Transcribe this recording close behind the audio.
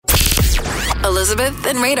Elizabeth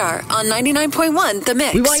and Radar on 99.1 The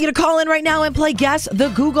Mix. We want you to call in right now and play Guess the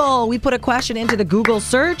Google. We put a question into the Google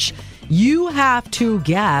search. You have to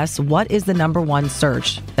guess what is the number one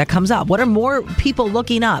search that comes up. What are more people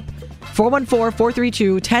looking up?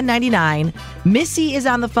 414-432-1099. Missy is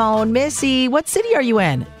on the phone. Missy, what city are you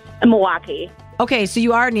in? Milwaukee. Okay, so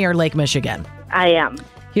you are near Lake Michigan. I am.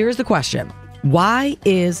 Here's the question. Why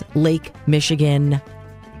is Lake Michigan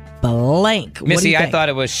blank? What do Missy, you I think? thought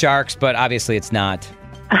it was sharks, but obviously it's not.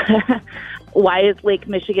 Why is Lake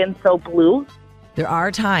Michigan so blue? There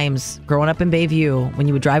are times growing up in Bayview when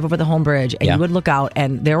you would drive over the Home Bridge and you would look out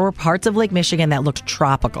and there were parts of Lake Michigan that looked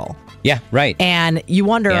tropical. Yeah, right. And you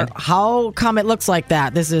wonder, how come it looks like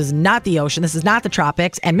that? This is not the ocean. This is not the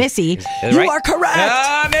tropics. And Missy, you are correct.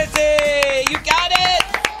 Ah, Missy, you got it.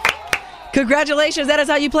 Congratulations. That is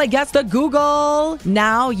how you play Guess the Google.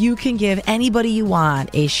 Now you can give anybody you want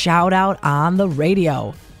a shout out on the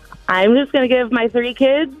radio. I'm just going to give my 3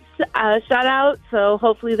 kids a shout out. So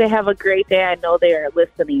hopefully they have a great day. I know they are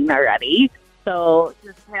listening already. So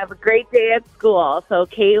just have a great day at school. So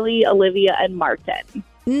Kaylee, Olivia, and Martin.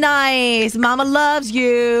 Nice. Mama loves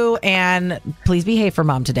you. And please behave for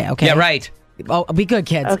Mom today, okay? Yeah, right. Oh, be good,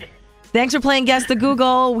 kids. Okay. Thanks for playing Guess the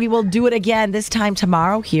Google. We will do it again this time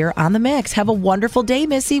tomorrow here on The Mix. Have a wonderful day,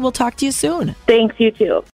 Missy. We'll talk to you soon. Thanks, you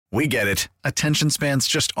too. We get it. Attention spans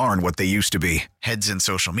just aren't what they used to be. Heads in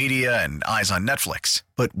social media and eyes on Netflix.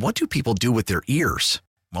 But what do people do with their ears?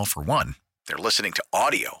 Well, for one, they're listening to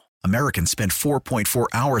audio. Americans spend 4.4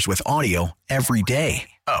 hours with audio every day.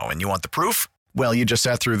 Oh, and you want the proof? Well, you just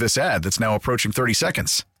sat through this ad that's now approaching 30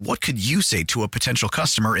 seconds. What could you say to a potential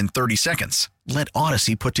customer in 30 seconds? Let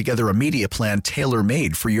Odyssey put together a media plan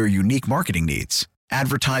tailor-made for your unique marketing needs.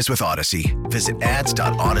 Advertise with Odyssey. Visit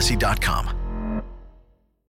ads.odyssey.com.